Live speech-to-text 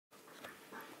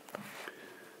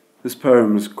This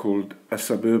poem is called A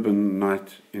Suburban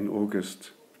Night in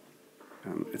August.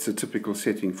 It's a typical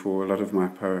setting for a lot of my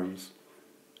poems.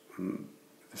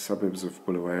 The suburbs of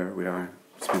Bulawayo, where I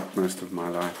spent most of my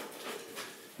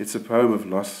life. It's a poem of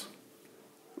loss,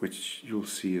 which you'll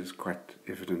see is quite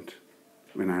evident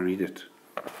when I read it.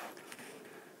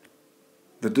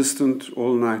 The distant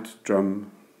all-night drum,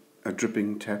 a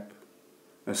dripping tap,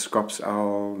 a scops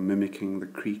owl mimicking the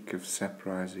creak of sap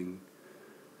rising,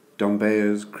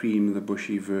 dombeas cream the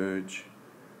bushy verge,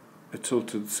 a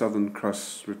tilted southern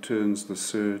cross returns the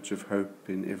surge of hope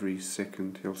in every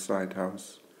second hillside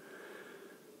house.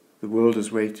 The world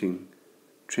is waiting,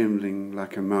 trembling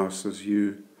like a mouse as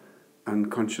you,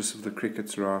 unconscious of the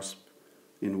cricket's rasp,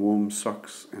 in warm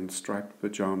socks and striped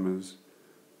pajamas,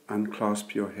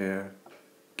 unclasp your hair,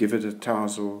 give it a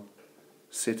tousle,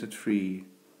 set it free,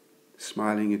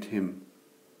 smiling at him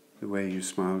the way you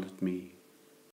smiled at me.